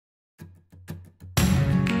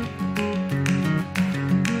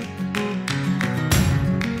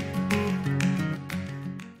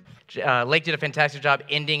Lake did a fantastic job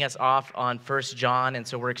ending us off on 1 John, and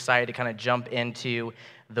so we're excited to kind of jump into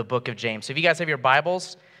the book of James. So if you guys have your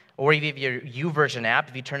Bibles, or if you have your YouVersion app,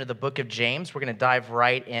 if you turn to the book of James, we're going to dive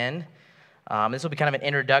right in. This will be kind of an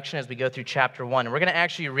introduction as we go through chapter 1. And we're going to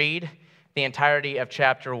actually read the entirety of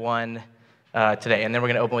chapter 1 today, and then we're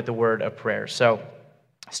going to open with the word of prayer. So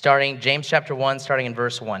James chapter 1, starting in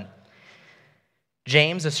verse 1.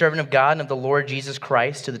 James, a servant of God and of the Lord Jesus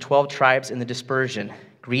Christ, to the 12 tribes in the dispersion,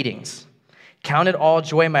 greetings. Count it all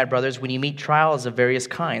joy, my brothers, when you meet trials of various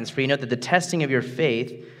kinds, for you know that the testing of your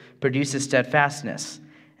faith produces steadfastness.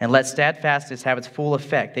 And let steadfastness have its full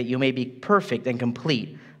effect, that you may be perfect and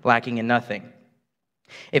complete, lacking in nothing.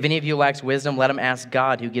 If any of you lacks wisdom, let him ask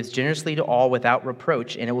God, who gives generously to all without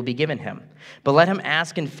reproach, and it will be given him. But let him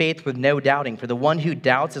ask in faith with no doubting, for the one who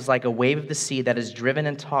doubts is like a wave of the sea that is driven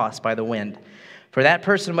and tossed by the wind. For that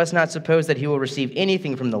person must not suppose that he will receive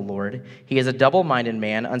anything from the Lord. He is a double-minded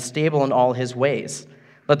man, unstable in all his ways.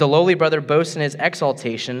 Let the lowly brother boast in his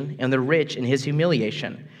exaltation, and the rich in his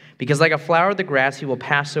humiliation. Because like a flower of the grass he will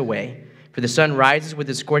pass away. For the sun rises with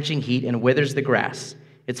its scorching heat and withers the grass.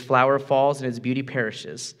 Its flower falls and its beauty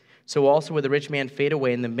perishes. So also will the rich man fade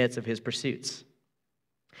away in the midst of his pursuits.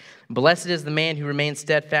 Blessed is the man who remains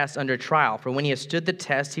steadfast under trial, for when he has stood the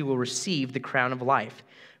test, he will receive the crown of life,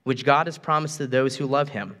 which God has promised to those who love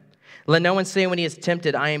him. Let no one say when he is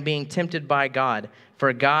tempted, I am being tempted by God.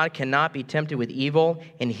 For God cannot be tempted with evil,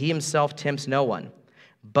 and he himself tempts no one.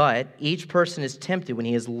 But each person is tempted when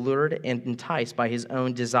he is lured and enticed by his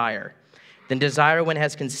own desire. Then desire, when it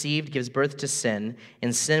has conceived, gives birth to sin,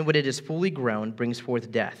 and sin, when it is fully grown, brings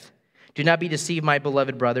forth death. Do not be deceived, my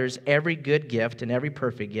beloved brothers. Every good gift and every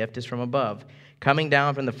perfect gift is from above, coming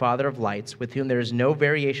down from the Father of lights, with whom there is no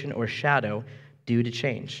variation or shadow due to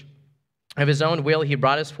change. Of his own will he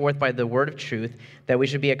brought us forth by the word of truth, that we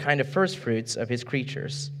should be a kind of firstfruits of his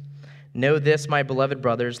creatures. Know this, my beloved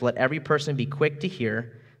brothers, let every person be quick to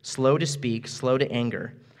hear, slow to speak, slow to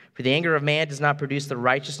anger. For the anger of man does not produce the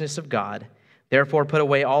righteousness of God. Therefore put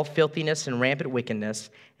away all filthiness and rampant wickedness,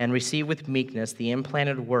 and receive with meekness the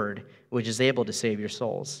implanted word, which is able to save your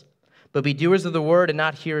souls. But be doers of the word and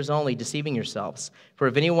not hearers only, deceiving yourselves. For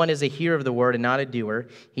if anyone is a hearer of the word and not a doer,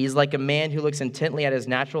 he is like a man who looks intently at his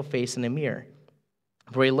natural face in a mirror.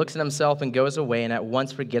 For he looks at himself and goes away and at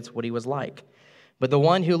once forgets what he was like. But the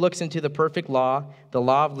one who looks into the perfect law, the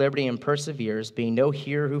law of liberty, and perseveres, being no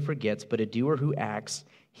hearer who forgets, but a doer who acts,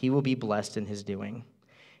 he will be blessed in his doing.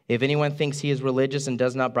 If anyone thinks he is religious and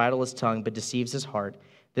does not bridle his tongue, but deceives his heart,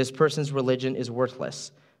 this person's religion is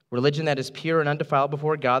worthless. Religion that is pure and undefiled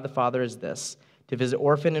before God the Father is this, to visit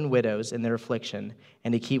orphan and widows in their affliction,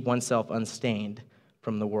 and to keep oneself unstained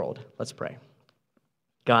from the world. Let's pray.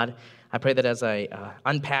 God, I pray that as I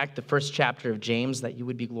unpack the first chapter of James, that you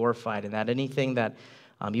would be glorified, and that anything that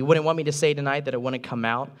you wouldn't want me to say tonight, that it wouldn't come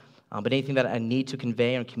out, but anything that I need to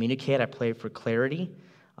convey and communicate, I pray for clarity.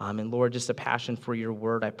 And Lord, just a passion for your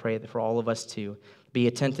word. I pray that for all of us to be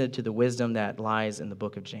attentive to the wisdom that lies in the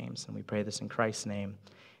book of James. And we pray this in Christ's name.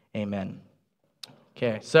 Amen.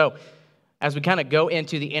 Okay, so as we kind of go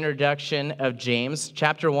into the introduction of James,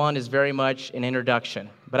 chapter 1 is very much an introduction.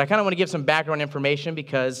 But I kind of want to give some background information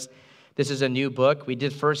because this is a new book. We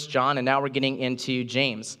did 1 John, and now we're getting into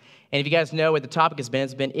James. And if you guys know what the topic has been,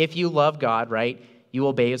 it's been if you love God, right, you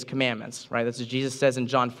obey his commandments, right? That's what Jesus says in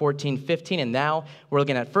John 14:15. And now we're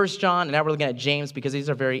looking at 1 John, and now we're looking at James because these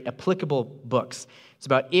are very applicable books. It's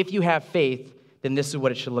about if you have faith, then this is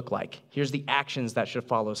what it should look like. Here's the actions that should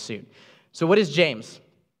follow suit. So what is James?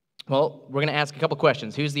 Well, we're going to ask a couple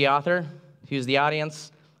questions. Who's the author? Who's the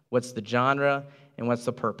audience? What's the genre? And what's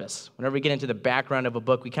the purpose? Whenever we get into the background of a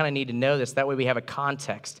book, we kind of need to know this. That way we have a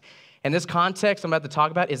context. And this context I'm about to talk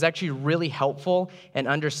about is actually really helpful in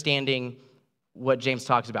understanding what James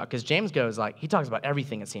talks about. Because James goes he talks about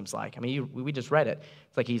everything, it seems like. I mean, we just read it.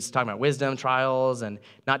 It's like he's talking about wisdom, trials, and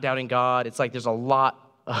not doubting God. It's like there's a lot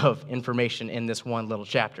of information in this one little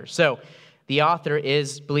chapter. So the author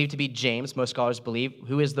is believed to be James, most scholars believe,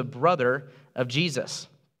 who is the brother of Jesus.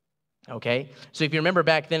 Okay? So if you remember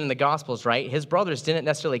back then in the Gospels, right, his brothers didn't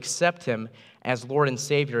necessarily accept him as Lord and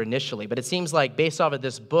Savior initially. But it seems like based off of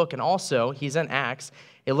this book, and also he's in Acts,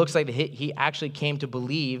 it looks like he actually came to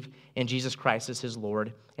believe in Jesus Christ as his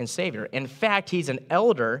Lord and Savior. In fact, he's an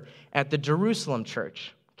elder at the Jerusalem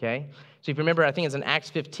church, okay? So if you remember, I think it's in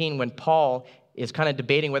Acts 15 when Paul is kind of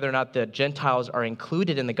debating whether or not the Gentiles are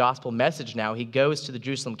included in the gospel message now. He goes to the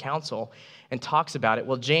Jerusalem council and talks about it.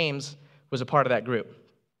 Well, James was a part of that group,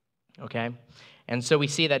 okay? And so we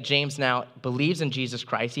see that James now believes in Jesus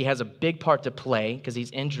Christ. He has a big part to play because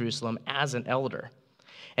he's in Jerusalem as an elder.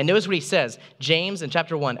 And notice what he says, James in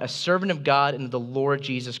chapter 1, a servant of God and of the Lord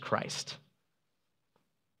Jesus Christ.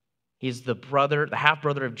 He's the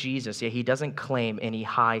half-brother of Jesus, yet he doesn't claim any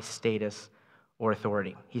high status or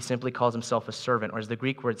authority. He simply calls himself a servant, or as the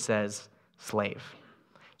Greek word says, slave.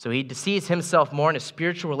 So he sees himself more in a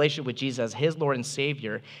spiritual relationship with Jesus as his Lord and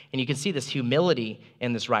Savior, and you can see this humility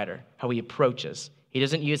in this writer, how he approaches. He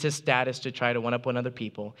doesn't use his status to try to one-up on other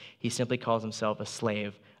people. He simply calls himself a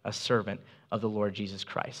slave, a servant of the Lord Jesus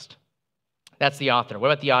Christ. That's the author. What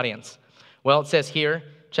about the audience? Well, it says here,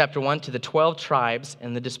 chapter 1, to the 12 tribes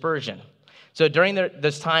in the dispersion. So during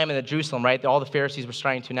this time in Jerusalem, right, all the Pharisees were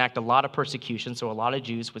starting to enact a lot of persecution, so a lot of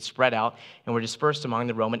Jews would spread out and were dispersed among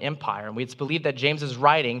the Roman Empire. And it's believed that James is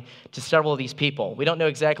writing to several of these people. We don't know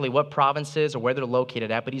exactly what provinces or where they're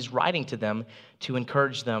located at, but he's writing to them to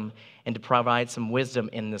encourage them and to provide some wisdom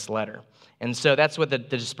in this letter. And so that's what the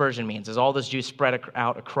dispersion means, is all those Jews spread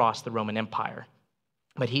out across the Roman Empire.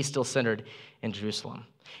 But he's still centered in Jerusalem.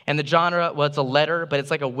 And the genre, well, it's a letter, but it's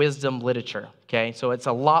like a wisdom literature, okay? So it's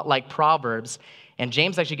a lot like Proverbs, and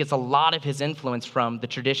James actually gets a lot of his influence from the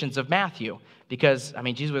traditions of Matthew because,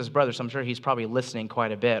 Jesus was his brother, so I'm sure he's probably listening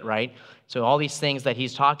quite a bit, right? So all these things that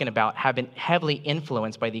he's talking about have been heavily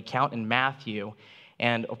influenced by the account in Matthew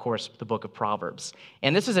and, of course, the book of Proverbs.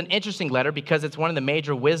 And this is an interesting letter because it's one of the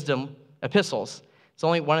major wisdom epistles. It's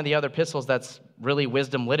only one of the other epistles that's really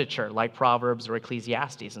wisdom literature, like Proverbs or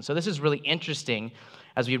Ecclesiastes. And so this is really interesting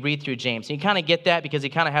as we read through James. And you kind of get that because he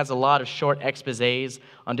kind of has a lot of short exposés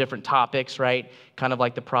on different topics, right? Kind of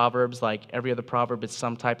like the Proverbs, like every other proverb is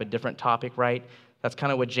some type of different topic, right? That's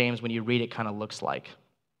kind of what James, when you read it, kind of looks like.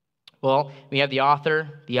 Well, we have the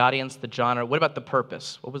author, the audience, the genre. What about the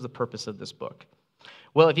purpose? What was the purpose of this book?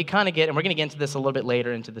 Well, if you kind of get, and we're going to get into this a little bit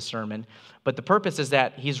later into the sermon, but the purpose is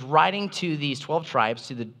that he's writing to these 12 tribes,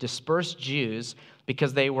 to the dispersed Jews,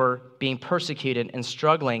 because they were being persecuted and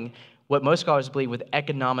struggling, what most scholars believe, with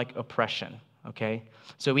economic oppression, okay?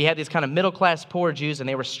 So we had these kind of middle-class poor Jews, and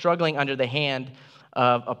they were struggling under the hand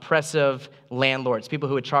of oppressive landlords, people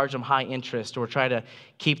who would charge them high interest or try to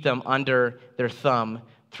keep them under their thumb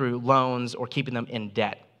through loans or keeping them in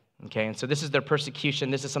debt. Okay, and so this is their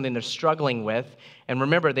persecution. This is something they're struggling with. And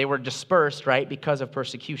remember, they were dispersed, right, because of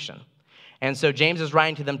persecution. And so James is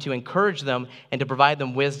writing to them to encourage them and to provide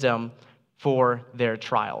them wisdom for their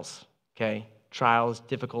trials, okay? Trials,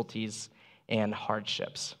 difficulties, and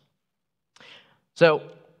hardships. So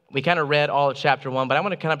we kind of read all of chapter 1, but I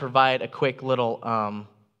want to kind of provide a quick little kind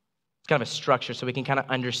of a structure so we can kind of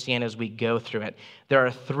understand as we go through it. There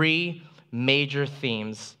are 3 major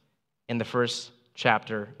themes in the first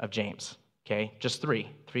chapter of James, okay? Just 3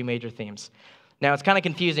 major themes. Now, it's kind of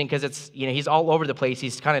confusing because it's, he's all over the place.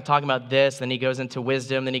 He's kind of talking about this, then he goes into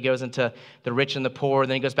wisdom, then he goes into the rich and the poor,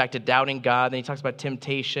 then he goes back to doubting God, then he talks about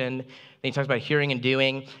temptation, then he talks about hearing and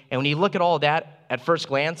doing. And when you look at all of that, at first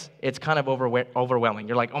glance, it's kind of overwhelming.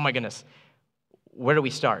 You're like, oh my goodness, where do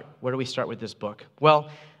we start? Where do we start with this book? Well,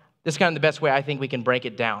 this is kind of the best way I think we can break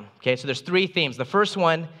it down, okay? So there's 3 themes. The first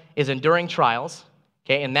one is enduring trials.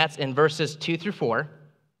 Okay, and that's in verses 2 through 4.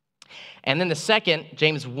 And then the second,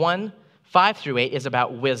 James 1, 5 through 8, is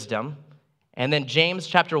about wisdom. And then James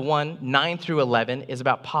chapter 1, 9 through 11 is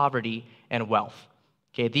about poverty and wealth.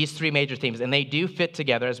 Okay, these 3 major themes. And they do fit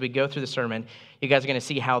together as we go through the sermon. You guys are going to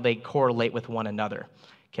see how they correlate with one another.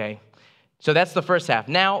 Okay, so that's the first half.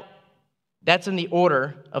 Now, that's in the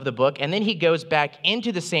order of the book. And then he goes back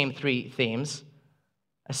into the same 3 themes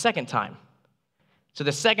a second time. So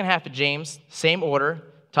the second half of James, same order,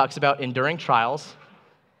 talks about enduring trials,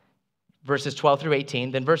 verses 12 through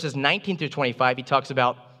 18. Then verses 19 through 25, he talks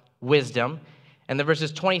about wisdom. And then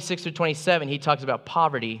verses 26 through 27, he talks about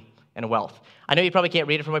poverty and wealth. I know you probably can't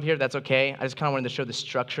read it from up here. That's okay. I just kind of wanted to show the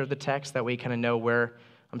structure of the text. That way you kind of know where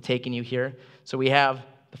I'm taking you here. So we have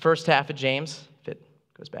the first half of James, if it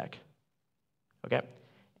goes back. Okay.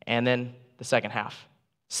 And then the second half.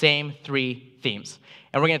 Same 3 themes.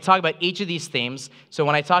 And we're going to talk about each of these themes. So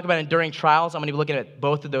when I talk about enduring trials, I'm going to be looking at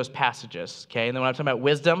both of those passages, okay? And then when I'm talking about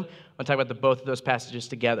wisdom, I'm going to talk about both of those passages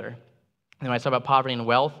together. And when I talk about poverty and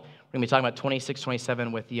wealth, we're going to be talking about 26,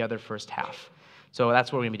 27 with the other first half. So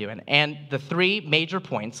that's what we're going to be doing. And the 3 major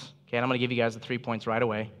points, okay, and I'm going to give you guys the 3 points right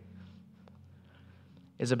away,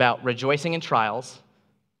 is about rejoicing in trials,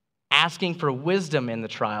 asking for wisdom in the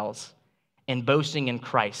trials, and boasting in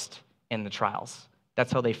Christ in the trials.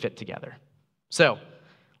 That's how they fit together. So,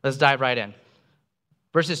 let's dive right in.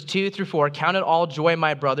 Verses 2 through 4, count it all joy,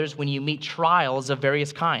 my brothers, when you meet trials of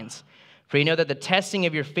various kinds. For you know that the testing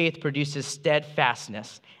of your faith produces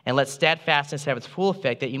steadfastness. And let steadfastness have its full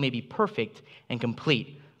effect, that you may be perfect and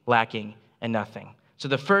complete, lacking in nothing. So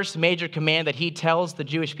the first major command that he tells the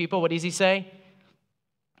Jewish people, what does he say?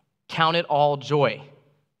 Count it all joy.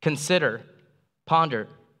 Consider, ponder,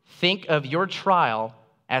 think of your trial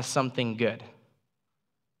as something good.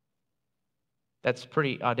 That's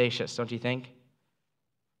pretty audacious, don't you think?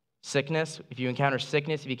 Sickness, if you encounter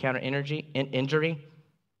sickness, if you encounter injury,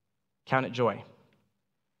 count it joy.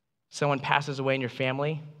 Someone passes away in your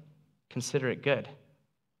family, consider it good.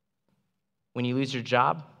 When you lose your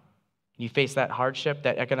job, you face that hardship,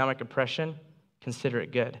 that economic oppression, consider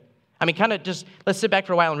it good. I mean, kind of just, let's sit back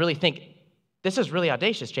for a while and really think, this is really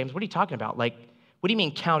audacious, James. What are you talking about? Like, what do you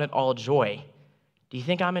mean count it all joy? Do you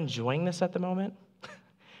think I'm enjoying this at the moment?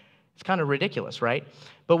 It's kind of ridiculous, right?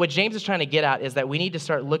 But what James is trying to get at is that we need to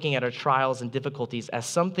start looking at our trials and difficulties as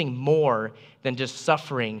something more than just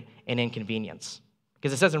suffering and inconvenience.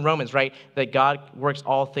 Because it says in Romans, right, that God works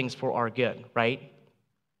all things for our good, right?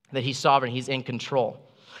 That he's sovereign, he's in control.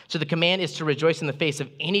 So the command is to rejoice in the face of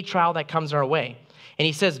any trial that comes our way. And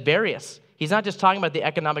he says various. He's not just talking about the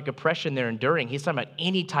economic oppression they're enduring. He's talking about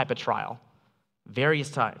any type of trial, various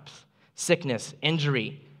types. Sickness,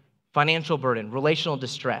 injury, financial burden, relational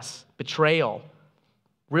distress, betrayal,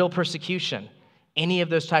 real persecution, any of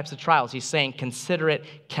those types of trials. He's saying consider it,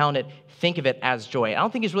 count it, think of it as joy. I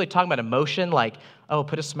don't think he's really talking about emotion like, oh,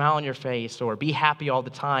 put a smile on your face or be happy all the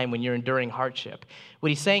time when you're enduring hardship. What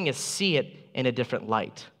he's saying is see it in a different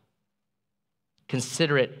light.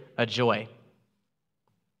 Consider it a joy.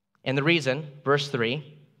 And the reason, verse 3,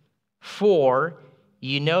 for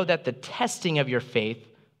you know that the testing of your faith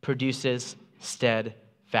produces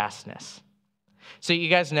steadfastness. So you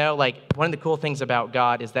guys know, like, one of the cool things about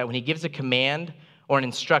God is that when he gives a command or an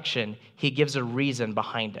instruction, he gives a reason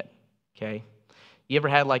behind it, okay? You ever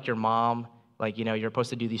had, like, your mom, like, you know, you're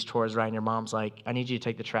supposed to do these chores, right? And your mom's like, I need you to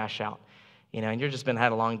take the trash out, you know, and you're just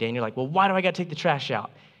had a long day, and you're like, well, why do I got to take the trash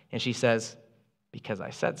out? And she says, because I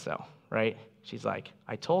said so, right? She's like,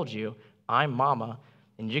 I told you, I'm mama,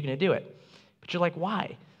 and you're going to do it. But you're like,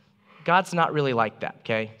 why? God's not really like that,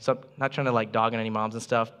 okay? So I'm not trying to, like, dog on any moms and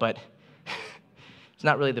stuff, but it's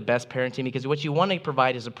not really the best parenting because what you want to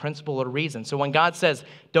provide is a principle or reason. So when God says,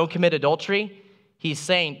 don't commit adultery, he's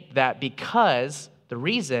saying that because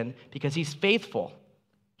he's faithful.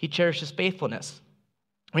 He cherishes faithfulness.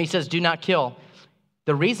 When he says, do not kill,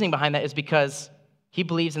 the reasoning behind that is because he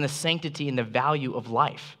believes in the sanctity and the value of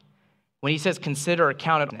life. When he says, consider or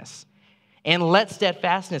count it, and let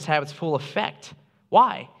steadfastness have its full effect.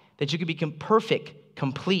 Why? That you can become perfect,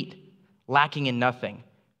 complete, lacking in nothing,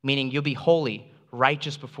 meaning you'll be holy,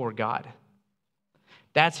 righteous before God.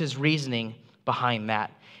 That's his reasoning behind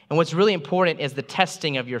that. And what's really important is the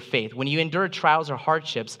testing of your faith. When you endure trials or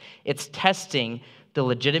hardships, it's testing the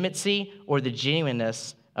legitimacy or the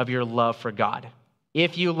genuineness of your love for God.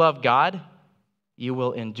 If you love God, you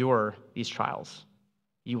will endure these trials.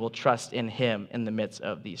 You will trust in him in the midst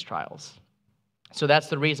of these trials. So that's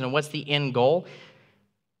the reason. And what's the end goal?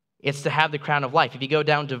 It's to have the crown of life. If you go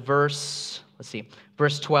down to verse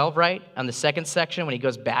 12, right? On the second section, when he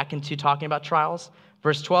goes back into talking about trials,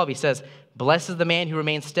 verse 12, he says, blessed is the man who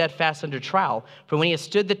remains steadfast under trial, for when he has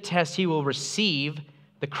stood the test, he will receive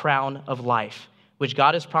the crown of life, which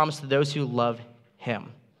God has promised to those who love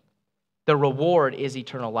him. The reward is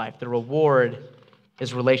eternal life. The reward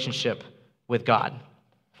is relationship with God.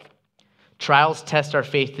 Trials test our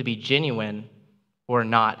faith to be genuine or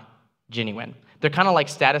not genuine. They're kind of like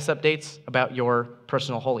status updates about your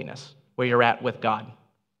personal holiness, where you're at with God.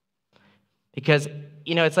 Because,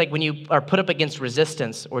 you know, it's like when you are put up against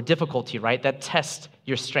resistance or difficulty, right? That tests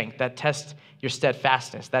your strength. That tests your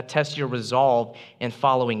steadfastness. That tests your resolve in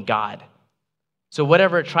following God. So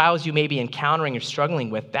whatever trials you may be encountering or struggling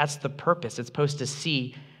with, that's the purpose. It's supposed to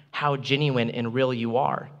see how genuine and real you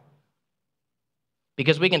are.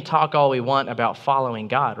 Because we can talk all we want about following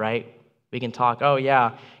God, right? We can talk, oh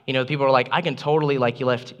yeah, you know, people are like, I can totally, like, you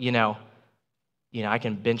lift, you know, I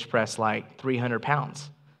can bench press like 300 pounds.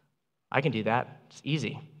 I can do that. It's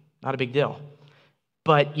easy. Not a big deal.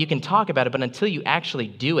 But you can talk about it, but until you actually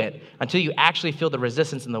do it, until you actually feel the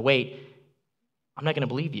resistance and the weight, I'm not going to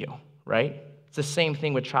believe you, right? It's the same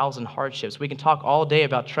thing with trials and hardships. We can talk all day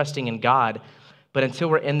about trusting in God, but until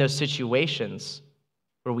we're in those situations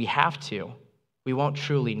where we have to, we won't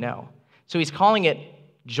truly know. So he's calling it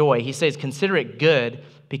joy. He says, consider it good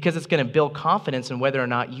because it's going to build confidence in whether or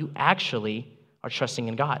not you actually are trusting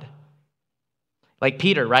in God. Like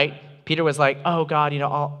Peter, right? Peter was like, oh God, you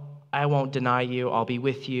know, I won't deny you. I'll be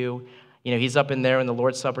with you. You know, he's up in there in the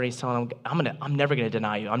Lord's Supper, and he's telling him, I'm never going to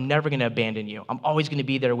deny you. I'm never going to abandon you. I'm always going to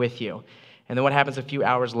be there with you. And then what happens a few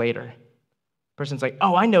hours later? The person's like,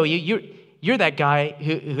 oh, I know you. You're that guy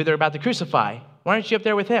who they're about to crucify. Why aren't you up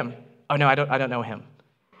there with him? Oh, no, I don't know him.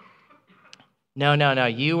 No, no, no.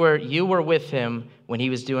 You were with him when he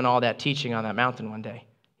was doing all that teaching on that mountain one day.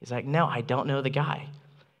 He's like, no, I don't know the guy.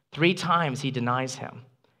 3 times he denies him.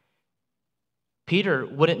 Peter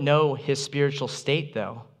wouldn't know his spiritual state,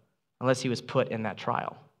 though, unless he was put in that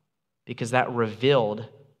trial, because that revealed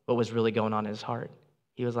what was really going on in his heart.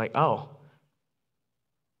 He was like, oh,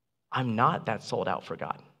 I'm not that sold out for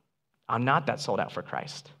God. I'm not that sold out for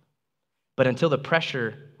Christ. But until the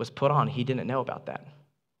pressure was put on, he didn't know about that.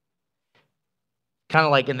 Kind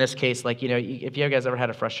of like in this case, like, if you guys ever had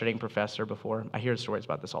a frustrating professor before, I hear stories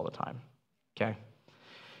about this all the time, okay?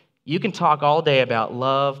 You can talk all day about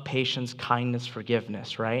love, patience, kindness,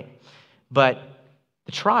 forgiveness, right? But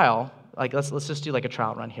the trial, like let's just do like a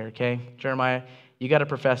trial run here, okay? Jeremiah, you got a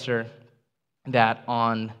professor that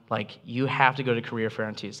you have to go to career fair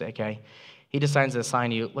on Tuesday, okay? He decides to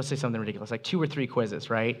assign you, let's say something ridiculous, like 2 or 3 quizzes,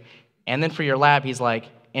 right? And then for your lab, he's like,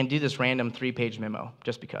 and do this random 3-page memo,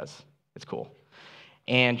 just because it's cool.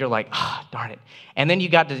 And you're like, darn it. And then you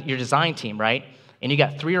got your design team, right? And you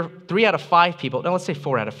got 3 out of 5 people, no, let's say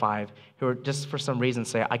 4 out of 5, who are just for some reason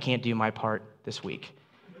say, I can't do my part this week.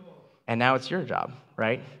 And now it's your job,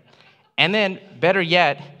 right? And then, better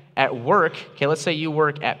yet, at work, okay, let's say you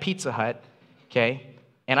work at Pizza Hut, okay?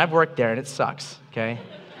 And I've worked there, and it sucks, okay?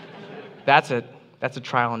 That's a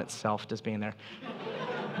trial in itself, just being there.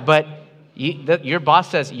 But your boss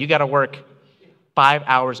says you got to work 5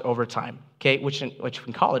 hours overtime, okay? Which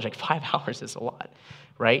in college, like 5 hours is a lot,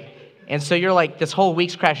 right? And so you're like, this whole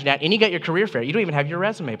week's crashing down, and you got your career fair. You don't even have your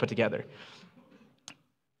resume put together.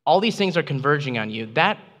 All these things are converging on you.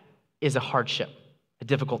 That is a hardship, a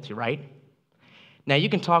difficulty, right? Now, you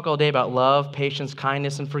can talk all day about love, patience,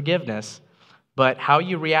 kindness, and forgiveness, but how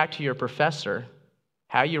you react to your professor,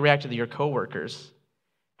 how you react to your coworkers,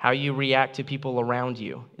 how you react to people around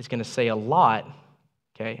you is going to say a lot,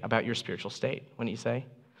 okay, about your spiritual state, wouldn't you say?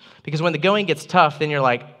 Because when the going gets tough, then you're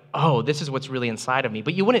like, oh, this is what's really inside of me.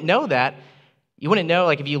 But you wouldn't know that. You wouldn't know,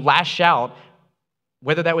 like, if you lash out,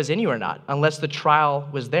 whether that was in you or not, unless the trial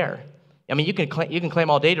was there. I mean, you can claim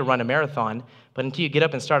all day to run a marathon, but until you get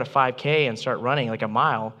up and start a 5K and start running like a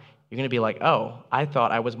mile, you're going to be like, oh, I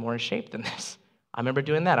thought I was more in shape than this. I remember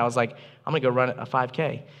doing that. I was like, I'm going to go run a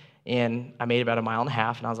 5K. And I made about 1.5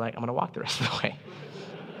 miles, and I was like, I'm going to walk the rest of the way.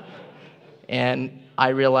 And I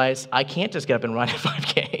realized I can't just get up and run a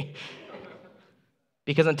 5K.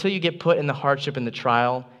 Because until you get put in the hardship in the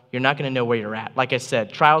trial, you're not going to know where you're at. Like I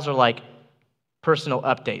said, trials are like personal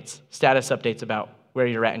updates, status updates about where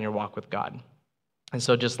you're at in your walk with God. And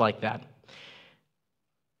so just like that.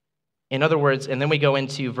 In other words, and then we go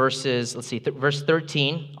into verses, verse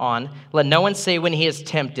 13 on, let no one say when he is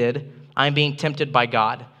tempted, I'm being tempted by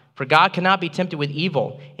God. For God cannot be tempted with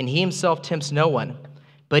evil, and he himself tempts no one.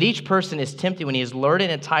 But each person is tempted when he is lured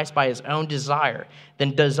and enticed by his own desire.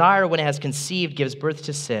 Then desire, when it has conceived, gives birth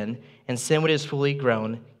to sin, and sin, when it is fully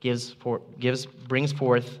grown, brings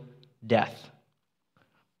forth death.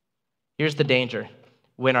 Here's the danger: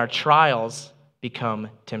 when our trials become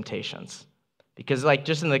temptations. Because, like,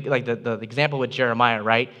 just in the example with Jeremiah,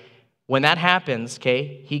 right? When that happens,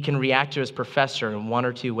 okay, he can react to his professor in 1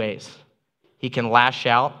 or 2 ways. He can lash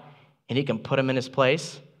out, and he can put him in his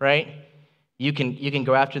place, right? You can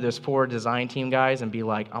go after those 4 design team guys and be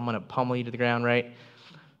like, I'm going to pummel you to the ground, right?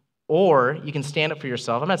 Or you can stand up for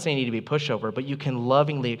yourself. I'm not saying you need to be a pushover, but you can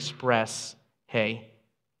lovingly express, hey,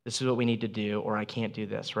 this is what we need to do, or I can't do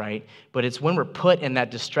this, right? But it's when we're put in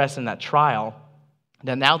that distress and that trial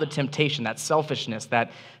that now the temptation, that selfishness,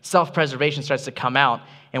 that self-preservation starts to come out,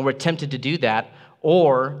 and we're tempted to do that,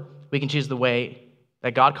 or we can choose the way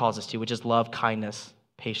that God calls us to, which is love, kindness,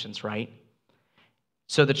 patience, right?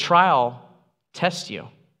 So the trial tests you.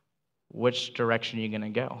 Which direction are you going to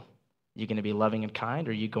go? Are you going to be loving and kind,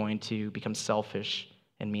 or are you going to become selfish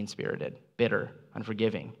and mean-spirited, bitter,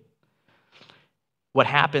 unforgiving? What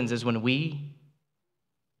happens is when we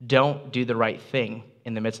don't do the right thing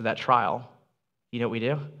in the midst of that trial, you know what we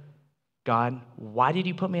do? God, why did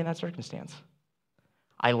you put me in that circumstance?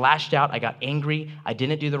 I lashed out. I got angry. I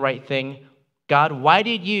didn't do the right thing. God, why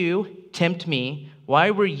did you tempt me?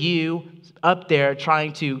 Why were you up there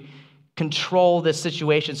trying to control this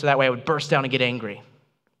situation so that way I would burst down and get angry?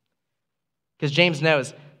 Because James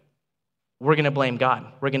knows we're going to blame God.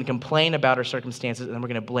 We're going to complain about our circumstances, and then we're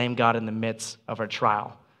going to blame God in the midst of our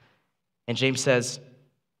trial. And James says,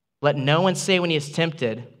 let no one say when he is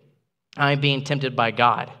tempted, I'm being tempted by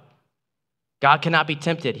God. God cannot be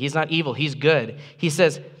tempted. He's not evil. He's good. He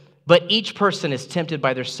says, but each person is tempted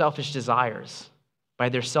by their selfish desires, by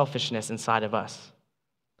their selfishness inside of us.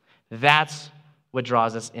 That's what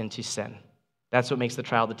draws us into sin. That's what makes the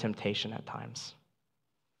trial the temptation at times.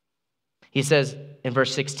 He says in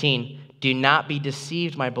verse 16, Do not be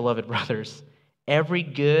deceived, my beloved brothers. Every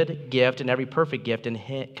good gift and every perfect gift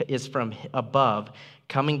is from above,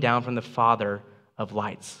 coming down from the Father of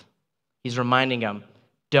lights. He's reminding them,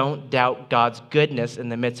 don't doubt God's goodness in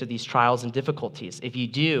the midst of these trials and difficulties. If you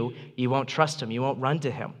do, you won't trust him. You won't run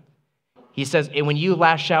to him. He says, and when you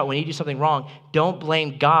lash out, when you do something wrong, don't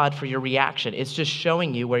blame God for your reaction. It's just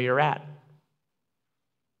showing you where you're at.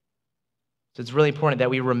 So it's really important that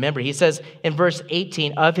we remember. He says in verse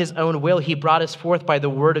 18, of his own will, he brought us forth by the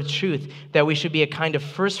word of truth, that we should be a kind of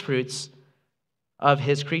firstfruits of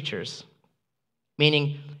his creatures.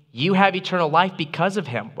 Meaning, you have eternal life because of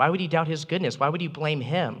him. Why would you doubt his goodness? Why would you blame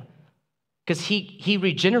him? Because he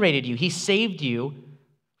regenerated you. He saved you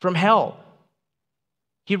from hell.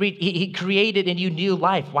 He created in you new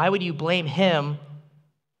life. Why would you blame him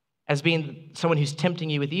as being someone who's tempting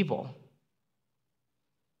you with evil?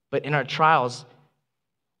 But in our trials,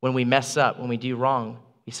 when we mess up, when we do wrong,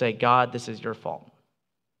 we say, God, this is your fault.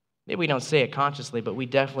 Maybe we don't say it consciously, but we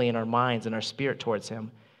definitely in our minds and our spirit towards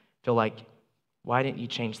him feel like, why didn't you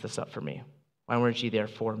change this up for me? Why weren't you there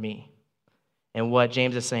for me? And what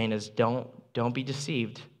James is saying is don't be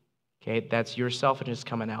deceived. Okay, that's your selfishness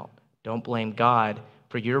coming out. Don't blame God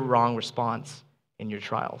for your wrong response in your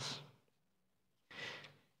trials.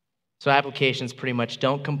 So applications pretty much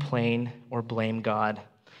don't complain or blame God.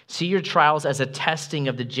 See your trials as a testing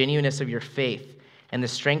of the genuineness of your faith and the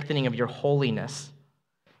strengthening of your holiness.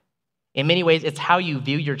 In many ways, it's how you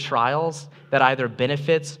view your trials that either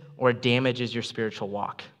benefits or damages your spiritual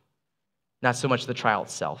walk. Not so much the trial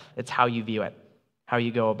itself. It's how you view it, how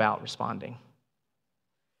you go about responding.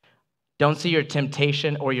 Don't see your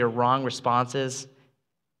temptation or your wrong responses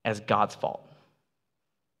as God's fault.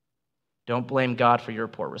 Don't blame God for your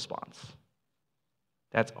poor response.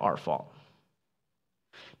 That's our fault.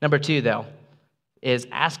 Number 2, though, is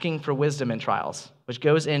asking for wisdom in trials, which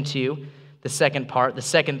goes into the second part, the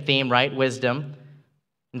second theme, right? Wisdom.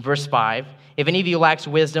 In verse 5, if any of you lacks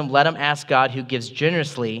wisdom, let him ask God, who gives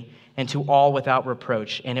generously and to all without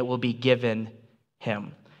reproach, and it will be given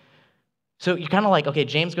him. So you're kind of like, okay,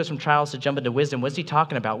 James goes from trials to jump into wisdom. What's he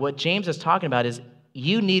talking about? What James is talking about is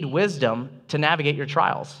you need wisdom to navigate your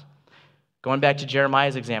trials. Going back to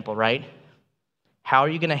Jeremiah's example, right? How are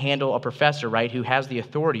you going to handle a professor, right, who has the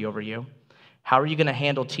authority over you? How are you going to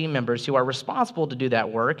handle team members who are responsible to do that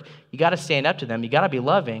work? You got to stand up to them. You got to be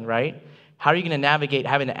loving, right? How are you going to navigate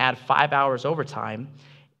having to add 5 hours overtime,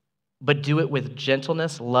 but do it with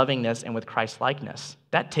gentleness, lovingness, and with Christ-likeness?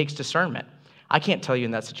 That takes discernment. I can't tell you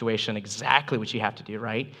in that situation exactly what you have to do,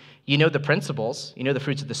 right? You know the principles, you know the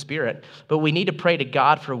fruits of the Spirit, but we need to pray to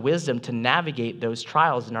God for wisdom to navigate those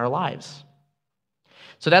trials in our lives.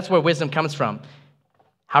 So that's where wisdom comes from.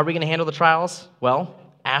 How are we going to handle the trials? Well,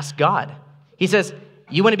 ask God. He says,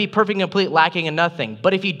 you want to be perfect and complete, lacking in nothing.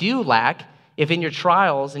 But if you do lack, if in your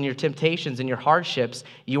trials and your temptations and your hardships,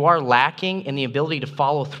 you are lacking in the ability to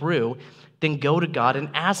follow through, then go to God and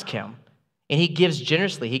ask him. And he gives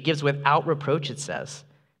generously. He gives without reproach, it says.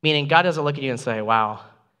 Meaning God doesn't look at you and say, wow,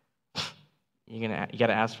 you got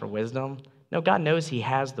to ask for wisdom? No, God knows he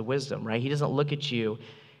has the wisdom, right? He doesn't look at you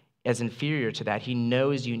as inferior to that. He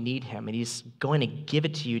knows you need him, and he's going to give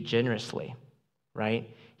it to you generously, right?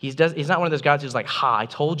 He's not one of those guys who's like, I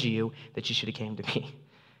told you that you should have came to me.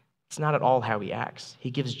 It's not at all how he acts.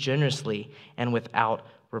 He gives generously and without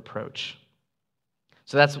reproach.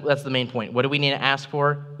 So that's the main point. What do we need to ask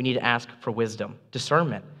for? We need to ask for wisdom,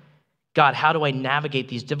 discernment. God, how do I navigate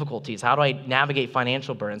these difficulties? How do I navigate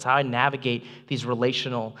financial burdens? How do I navigate these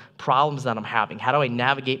relational problems that I'm having? How do I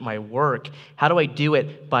navigate my work? How do I do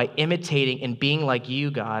it by imitating and being like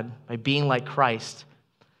you, God, by being like Christ,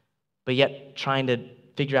 but yet trying to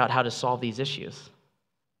figure out how to solve these issues?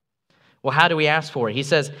 Well, how do we ask for it? He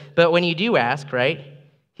says, but when you do ask, right,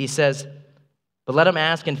 he says, but let him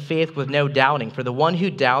ask in faith with no doubting, for the one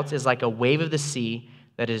who doubts is like a wave of the sea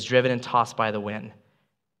that is driven and tossed by the wind.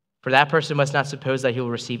 For that person must not suppose that he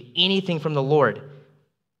will receive anything from the Lord,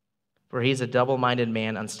 for he is a double-minded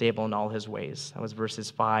man, unstable in all his ways. That was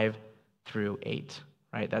verses 5 through 8,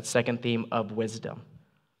 right? That second theme of wisdom.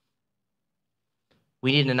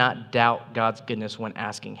 We need to not doubt God's goodness when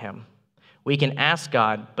asking him. We can ask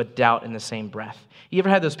God, but doubt in the same breath. You ever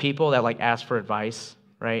had those people that like ask for advice,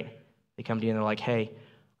 right? They come to you and they're like, hey,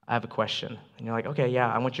 I have a question. And you're like, okay,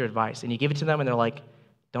 yeah, I want your advice. And you give it to them and they're like,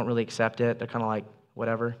 don't really accept it. They're kind of like,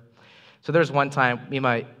 whatever. So there's one time, me and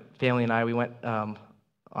my family and I, we went on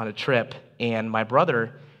a trip, and my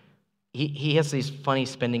brother, he has these funny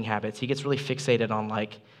spending habits. He gets really fixated on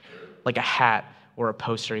like a hat or a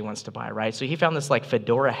poster he wants to buy, right? So he found this like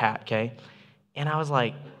fedora hat, okay? And I was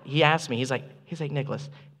like, he asked me, he's like, Nicholas,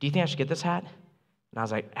 do you think I should get this hat? And I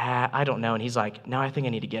was like, I don't know. And he's like, no, I think I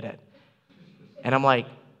need to get it. And I'm like,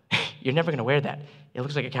 you're never going to wear that. It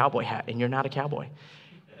looks like a cowboy hat, and you're not a cowboy.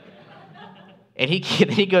 And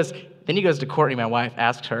then he goes to Courtney, my wife,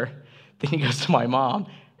 asks her. Then he goes to my mom,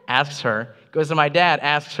 asks her. Goes to my dad,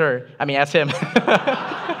 asks him.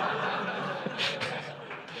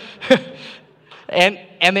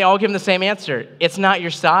 And they all give him the same answer. It's not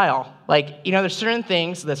your style. Like, there's certain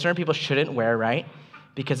things that certain people shouldn't wear, right?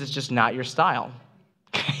 Because it's just not your style.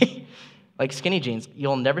 Okay? Like skinny jeans.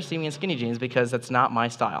 You'll never see me in skinny jeans because that's not my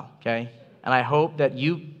style, okay? And I hope that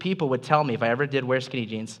you people would tell me if I ever did wear skinny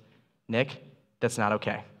jeans, Nick, that's not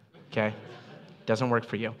okay, okay? Doesn't work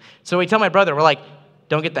for you. So we tell my brother, we're like,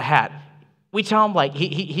 don't get the hat. We tell him, like,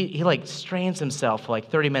 he like strains himself for like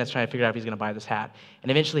 30 minutes trying to figure out if he's going to buy this hat.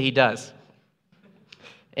 And eventually he does.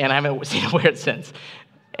 And I haven't seen him wear it since.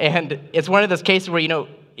 And it's one of those cases where, and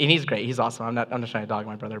he's great. He's awesome. I'm not trying to dog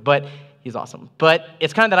my brother, but he's awesome. But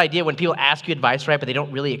it's kind of that idea when people ask you advice, right, but they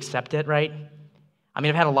don't really accept it, right? I mean,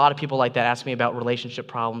 I've had a lot of people like that ask me about relationship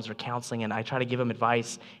problems or counseling, and I try to give them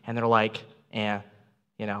advice, and they're like,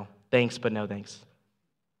 thanks, but no thanks.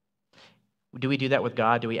 Do we do that with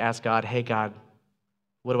God? Do we ask God, hey, God,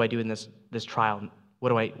 what do I do in this trial?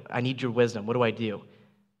 I need your wisdom. What do I do?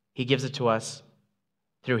 He gives it to us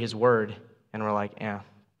through his word, and we're like,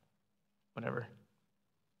 whatever.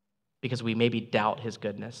 Because we maybe doubt his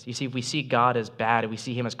goodness. You see, if we see God as bad, if we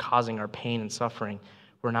see him as causing our pain and suffering,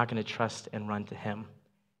 we're not going to trust and run to him.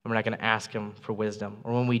 And we're not going to ask him for wisdom.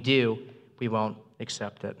 Or when we do, we won't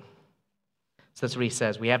accept it. So that's what he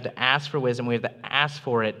says. We have to ask for wisdom. We have to ask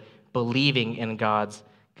for it, believing in God's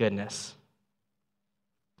goodness.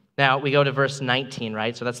 Now, we go to verse 19,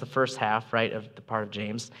 right? So that's the first half, right, of the part of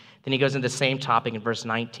James. Then he goes into the same topic in verse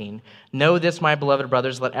 19. Know this, my beloved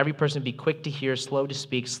brothers, let every person be quick to hear, slow to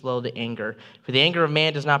speak, slow to anger. For the anger of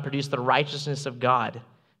man does not produce the righteousness of God.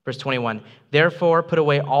 Verse 21, therefore put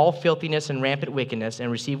away all filthiness and rampant wickedness,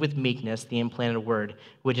 and receive with meekness the implanted word,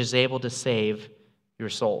 which is able to save your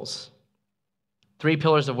souls. 3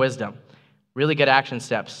 pillars of wisdom. Really good action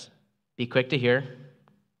steps. Be quick to hear,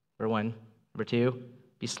 number 1. Number 2,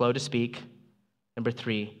 be slow to speak. Number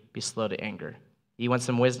 3, be slow to anger. You want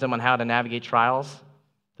some wisdom on how to navigate trials?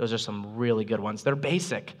 Those are some really good ones. They're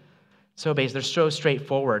basic. So basic. They're so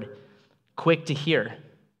straightforward. Quick to hear,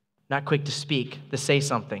 not quick to speak, to say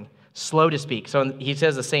something. Slow to speak. So he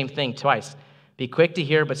says the same thing twice. Be quick to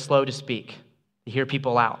hear, but slow to speak, to hear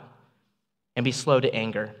people out. And be slow to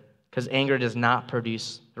anger, because anger does not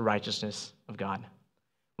produce the righteousness of God.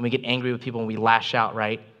 When we get angry with people and we lash out,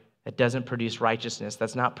 right, that doesn't produce righteousness.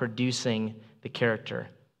 That's not producing the character.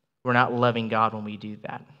 We're not loving God when we do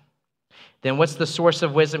that. Then what's the source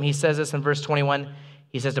of wisdom? He says this in verse 21.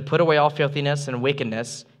 He says to put away all filthiness and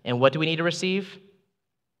wickedness. And what do we need to receive?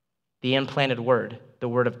 The implanted word, the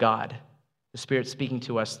word of God. The Spirit speaking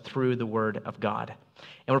to us through the word of God.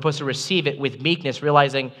 And we're supposed to receive it with meekness,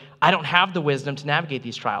 realizing I don't have the wisdom to navigate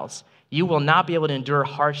these trials. You will not be able to endure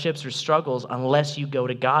hardships or struggles unless you go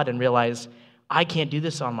to God and realize, I can't do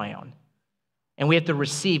this on my own. And we have to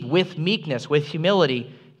receive with meekness, with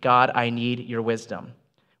humility, God, I need your wisdom.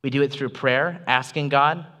 We do it through prayer, asking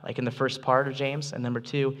God, like in the first part of James, and number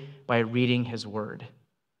 2, by reading his word.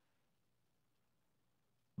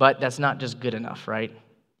 But that's not just good enough, right?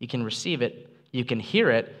 You can receive it, you can hear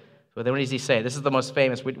it, but then what does he say? This is the most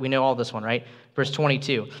famous. We know all this one, right? Verse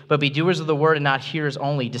 22. But be doers of the word and not hearers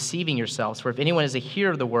only, deceiving yourselves. For if anyone is a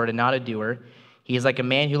hearer of the word and not a doer, he is like a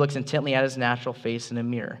man who looks intently at his natural face in a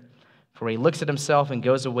mirror. For he looks at himself and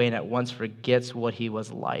goes away and at once forgets what he was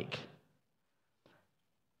like.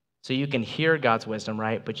 So you can hear God's wisdom,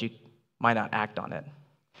 right? But you might not act on it.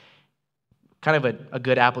 Kind of a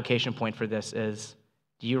good application point for this is,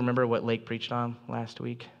 do you remember what Lake preached on last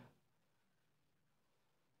week?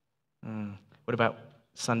 What about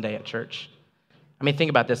Sunday at church? I mean, think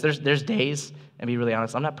about this. There's days, and be really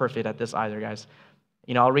honest, I'm not perfect at this either, guys.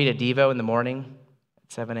 I'll read a Devo in the morning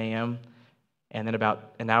at 7 a.m., and then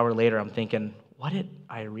about an hour later, I'm thinking, what did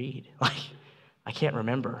I read? I can't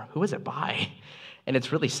remember. Who was it by? And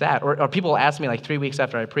it's really sad. Or people ask me 3 weeks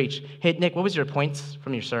after I preach, hey, Nick, what was your points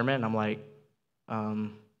from your sermon? And I'm like,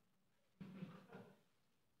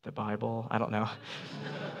 the Bible? I don't know.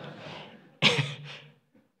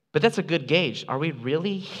 But that's a good gauge. Are we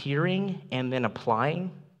really hearing and then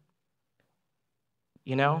applying?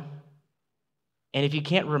 And if you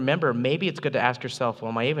can't remember, maybe it's good to ask yourself,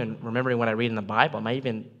 well, am I even remembering what I read in the Bible? Am I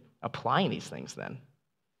even applying these things then?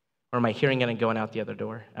 Or am I hearing it and going out the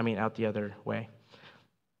other way?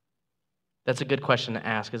 That's a good question to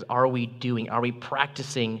ask, is are we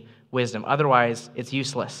practicing wisdom? Otherwise, it's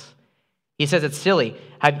useless. He says it's silly.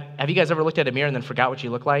 Have you guys ever looked at a mirror and then forgot what you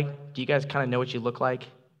look like? Do you guys kind of know what you look like?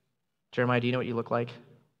 Jeremiah, do you know what you look like?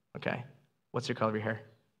 Okay. What's your color of your hair?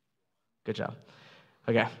 Good job.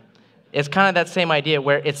 Okay. It's kind of that same idea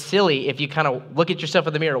where it's silly if you kind of look at yourself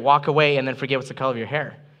in the mirror, walk away, and then forget what's the color of your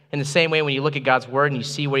hair. In the same way, when you look at God's word and you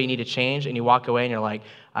see where you need to change and you walk away and you're like,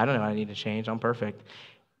 I don't know what I need to change. I'm perfect.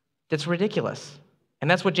 That's ridiculous. And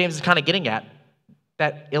that's what James is kind of getting at.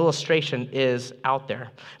 That illustration is out there.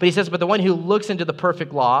 But he says, but the one who looks into the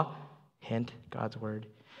perfect law, hint, God's word,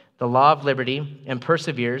 the law of liberty, and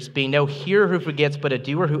perseveres, being no hearer who forgets, but a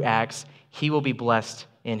doer who acts, he will be blessed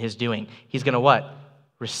in his doing. He's going to what?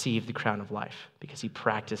 Receive the crown of life because he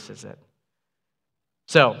practices it.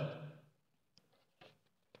 So,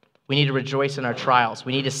 we need to rejoice in our trials.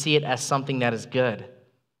 We need to see it as something that is good,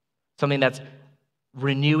 something that's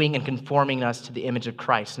renewing and conforming us to the image of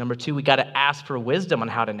Christ. Number two, we got to ask for wisdom on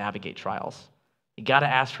how to navigate trials. You got to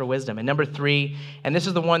ask for wisdom. And number three, and this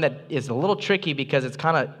is the one that is a little tricky because it's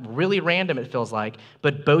kind of really random, it feels like,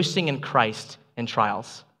 but boasting in Christ in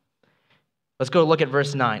trials. Let's go look at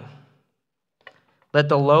verse 9. Let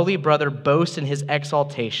the lowly brother boast in his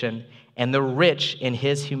exaltation and the rich in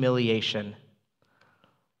his humiliation.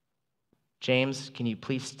 James, can you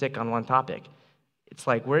please stick on one topic? It's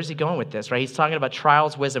like, where's he going with this, right? He's talking about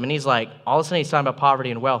trials, wisdom, and he's like, all of a sudden he's talking about poverty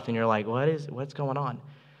and wealth, and you're like, what's going on?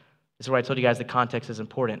 This is where I told you guys the context is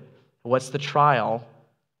important. What's the trial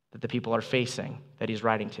that the people are facing that he's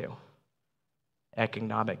writing to?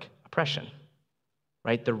 Economic oppression,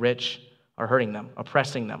 right? The rich are hurting them,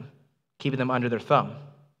 oppressing them, keeping them under their thumb.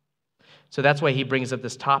 So that's why he brings up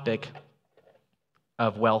this topic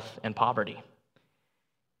of wealth and poverty.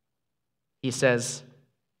 He says,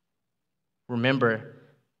 remember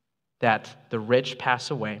that the rich pass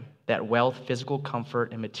away, that wealth, physical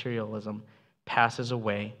comfort, and materialism passes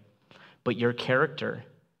away, but your character,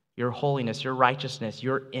 your holiness, your righteousness,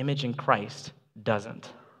 your image in Christ doesn't.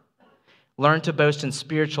 Learn to boast in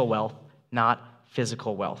spiritual wealth, not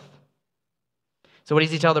physical wealth. So what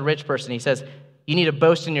does he tell the rich person? He says, you need to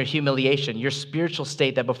boast in your humiliation, your spiritual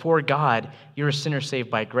state, that before God, you're a sinner saved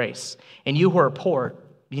by grace. And you who are poor,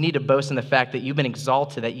 you need to boast in the fact that you've been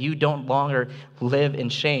exalted, that you don't longer live in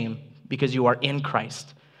shame because you are in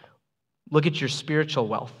Christ. Look at your spiritual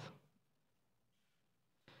wealth.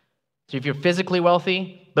 So if you're physically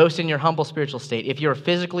wealthy, boast in your humble spiritual state. If you're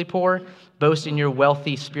physically poor, boast in your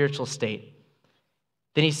wealthy spiritual state.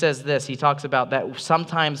 Then he says this, he talks about that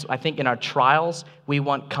sometimes, I think in our trials, we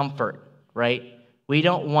want comfort, right? We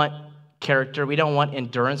don't want character, we don't want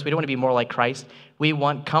endurance, we don't want to be more like Christ. We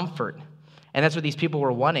want comfort. And that's what these people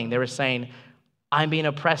were wanting. They were saying, I'm being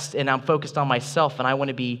oppressed and I'm focused on myself and I want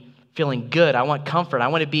to be feeling good. I want comfort. I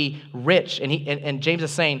want to be rich. And James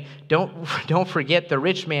is saying, don't forget the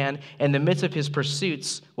rich man in the midst of his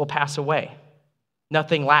pursuits will pass away.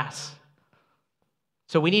 Nothing lasts.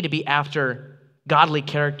 So we need to be after godly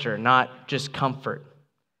character, not just comfort.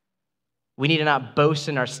 We need to not boast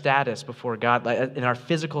in our status before God, in our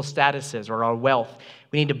physical statuses or our wealth.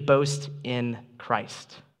 We need to boast in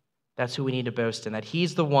Christ. That's who we need to boast in, that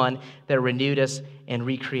he's the one that renewed us and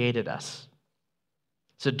recreated us.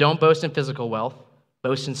 So don't boast in physical wealth,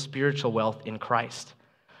 boast in spiritual wealth in Christ.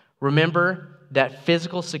 Remember that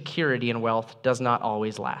physical security and wealth does not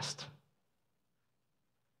always last.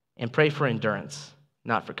 And pray for endurance,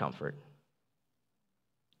 not for comfort.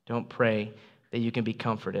 Don't pray that you can be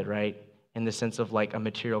comforted, right? In the sense of like a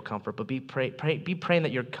material comfort, but be praying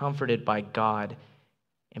that you're comforted by God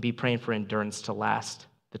and be praying for endurance to last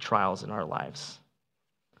the trials in our lives.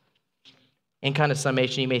 In kind of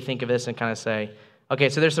summation, you may think of this and kind of say, okay,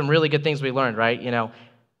 so there's some really good things we learned, right?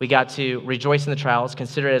 We got to rejoice in the trials,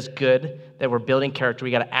 consider it as good that we're building character.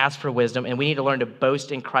 We got to ask for wisdom, and we need to learn to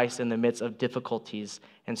boast in Christ in the midst of difficulties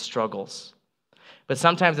and struggles. But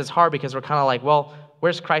sometimes it's hard because we're kind of like, well,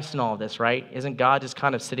 where's Christ in all of this, right? Isn't God just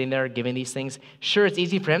kind of sitting there giving these things? Sure, it's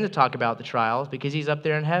easy for him to talk about the trials because he's up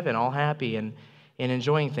there in heaven, all happy and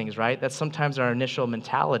enjoying things, right? That's sometimes our initial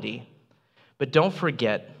mentality. But don't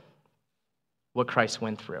forget what Christ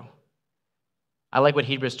went through. I like what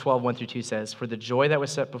Hebrews 12, 1-2 says. For the joy that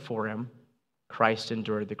was set before him, Christ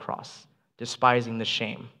endured the cross, despising the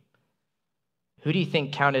shame. Who do you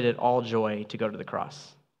think counted it all joy to go to the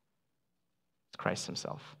cross? It's Christ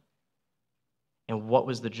himself. And what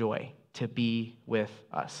was the joy? To be with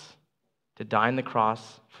us, to die on the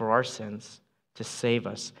cross for our sins, to save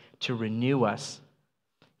us, to renew us.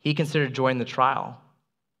 He considered joy in the trial.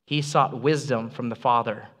 He sought wisdom from the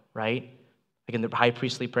Father, right? Like in the high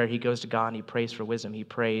priestly prayer, he goes to God and he prays for wisdom. He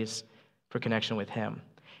prays for connection with him.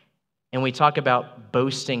 And we talk about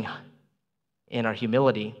boasting in our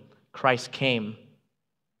humility. Christ came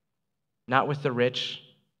Not with the rich,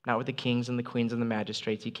 not with the kings and the queens and the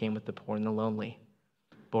magistrates. He came with the poor and the lonely.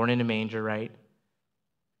 Born in a manger, right?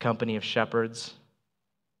 Company of shepherds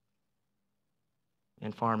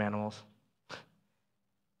and farm animals.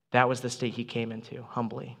 That was the state he came into,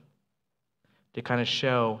 humbly, to kind of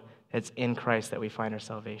show that it's in Christ that we find our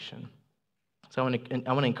salvation. So I want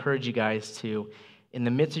to encourage you guys to, in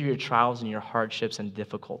the midst of your trials and your hardships and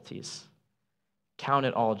difficulties, count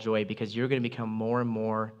it all joy, because you're going to become more and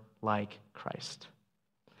more like Christ.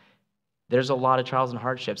 There's a lot of trials and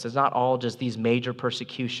hardships. It's not all just these major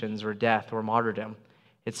persecutions or death or martyrdom.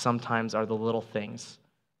 It sometimes are the little things,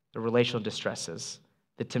 the relational distresses,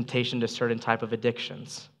 the temptation to certain type of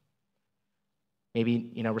addictions.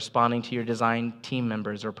 Maybe, responding to your design team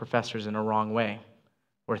members or professors in a wrong way,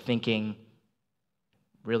 or thinking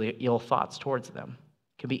really ill thoughts towards them.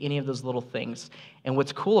 It could be any of those little things. And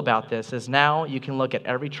what's cool about this is now you can look at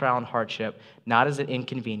every trial and hardship not as an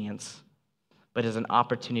inconvenience, but as an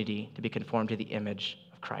opportunity to be conformed to the image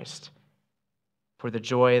of Christ. For the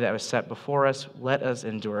joy that was set before us, let us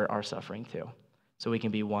endure our suffering too, so we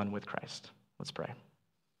can be one with Christ. Let's pray.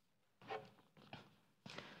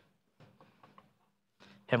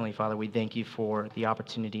 Heavenly Father, we thank you for the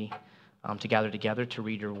opportunity to gather together to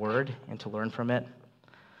read your word and to learn from it.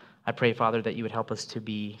 I pray, Father, that you would help us to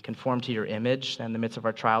be conformed to your image, and in the midst of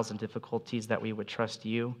our trials and difficulties, that we would trust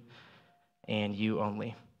you and you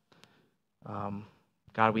only.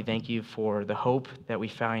 God, we thank you for the hope that we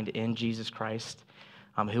find in Jesus Christ,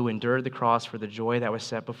 who endured the cross for the joy that was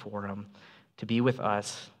set before him, to be with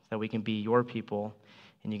us, that we can be your people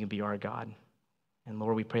and you can be our God. And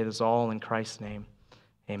Lord, we pray this all in Christ's name.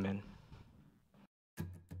 Amen.